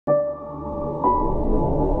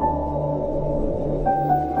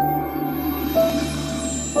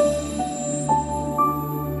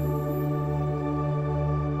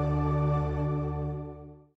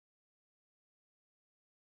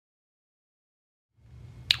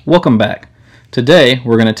Welcome back. Today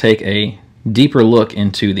we're going to take a deeper look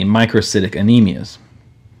into the microcytic anemias.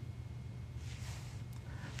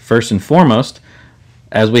 First and foremost,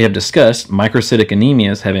 as we have discussed, microcytic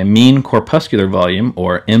anemias have a mean corpuscular volume,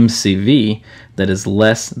 or MCV, that is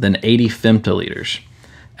less than 80 femtoliters.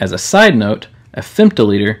 As a side note, a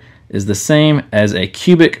femtoliter is the same as a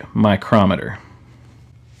cubic micrometer.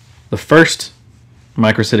 The first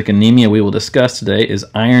microcytic anemia we will discuss today is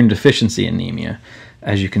iron deficiency anemia.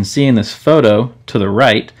 As you can see in this photo to the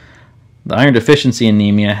right, the iron deficiency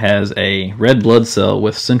anemia has a red blood cell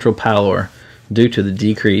with central pallor due to the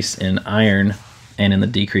decrease in iron and in the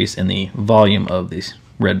decrease in the volume of the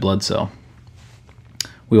red blood cell.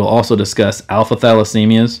 We will also discuss alpha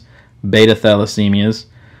thalassemias, beta thalassemias,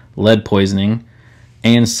 lead poisoning,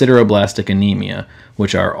 and sideroblastic anemia,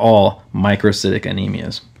 which are all microcytic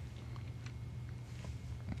anemias.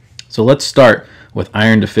 So let's start with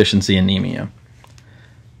iron deficiency anemia.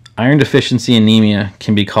 Iron deficiency anemia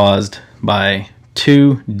can be caused by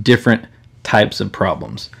two different types of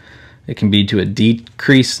problems. It can be to a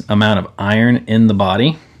decreased amount of iron in the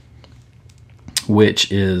body,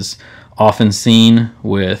 which is often seen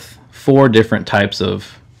with four different types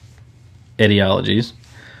of etiologies.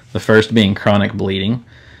 The first being chronic bleeding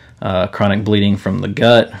from the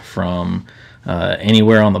gut, from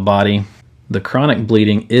anywhere on the body. The chronic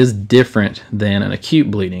bleeding is different than an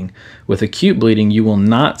acute bleeding. With acute bleeding, you will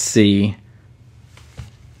not see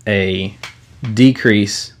a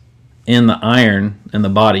decrease in the iron in the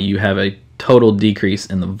body. You have a total decrease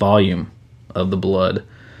in the volume of the blood,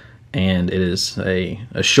 and it is a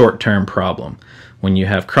short-term problem. When you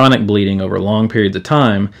have chronic bleeding over long periods of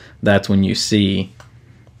time, that's when you see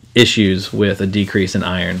issues with a decrease in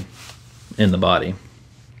iron in the body.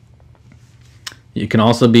 It can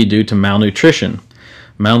also be due to malnutrition.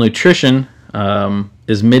 Malnutrition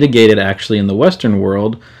is mitigated actually in the Western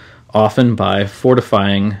world often by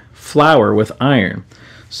fortifying flour with iron.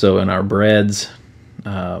 So in our breads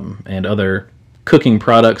and other cooking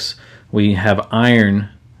products, we have iron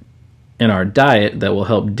in our diet that will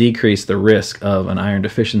help decrease the risk of an iron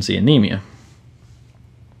deficiency anemia.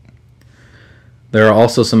 There are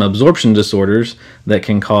also some absorption disorders that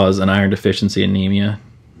can cause an iron deficiency anemia,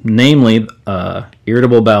 namely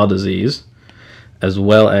irritable bowel disease, as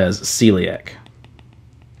well as celiac.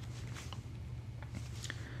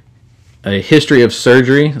 A history of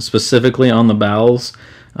surgery, specifically on the bowels,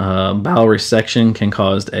 bowel resection can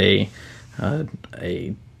cause a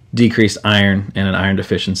decreased iron and an iron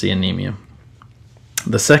deficiency anemia.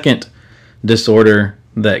 The second disorder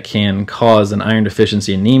that can cause an iron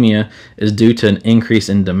deficiency anemia is due to an increase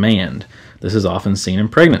in demand. This is often seen in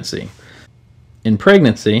pregnancy. In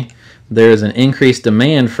pregnancy, there is an increased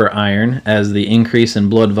demand for iron as the increase in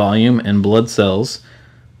blood volume and blood cells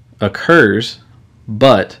occurs,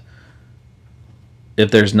 but if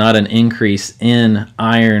there's not an increase in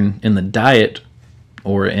iron in the diet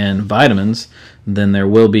or in vitamins, then there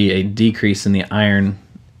will be a decrease in the iron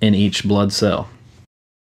in each blood cell.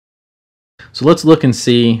 So let's look and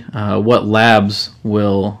see what labs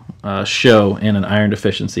will show in an iron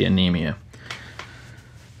deficiency anemia.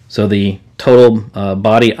 So the total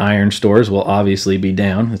body iron stores will obviously be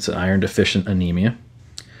down. It's an iron deficient anemia.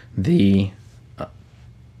 The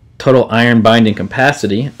total iron binding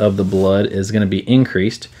capacity of the blood is going to be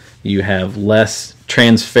increased. You have less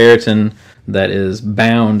transferrin that is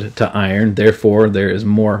bound to iron, therefore there is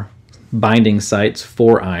more binding sites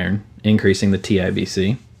for iron, increasing the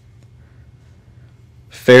TIBC.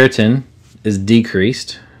 Ferritin is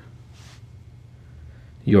decreased.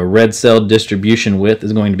 Your red cell distribution width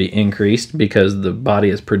is going to be increased because the body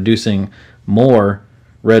is producing more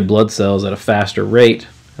red blood cells at a faster rate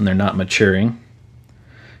and they're not maturing.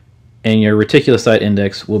 And your reticulocyte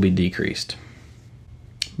index will be decreased.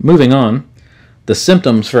 Moving on, the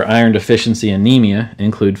symptoms for iron deficiency anemia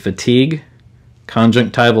include fatigue,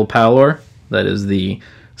 conjunctival pallor, that is the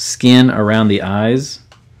skin around the eyes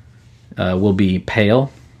will be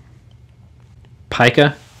pale.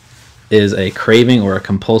 Pica is a craving or a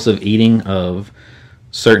compulsive eating of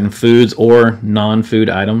certain foods or non-food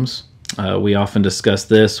items. We often discuss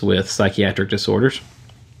this with psychiatric disorders.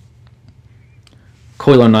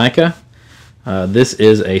 Koilonychia, this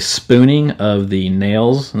is a spooning of the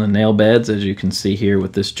nails and the nail beds, as you can see here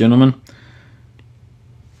with this gentleman.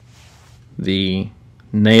 The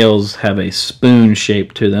nails have a spoon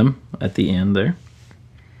shape to them at the end there.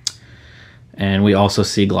 And we also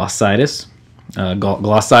see glossitis.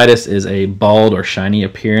 Glossitis is a bald or shiny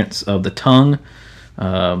appearance of the tongue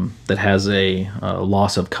that has a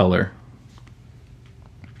loss of color.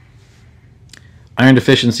 Iron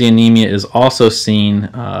deficiency anemia is also seen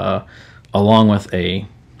along with a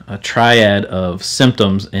a triad of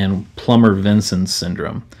symptoms in Plummer-Vinson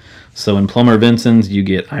syndrome. So in Plummer-Vinson's, you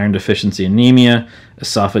get iron deficiency anemia,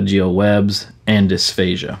 esophageal webs, and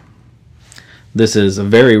dysphagia. This is a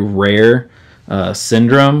very rare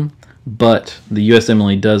syndrome, but the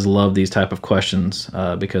USMLE does love these type of questions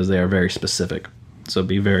because they are very specific. So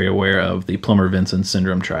be very aware of the Plummer-Vinson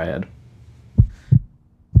syndrome triad.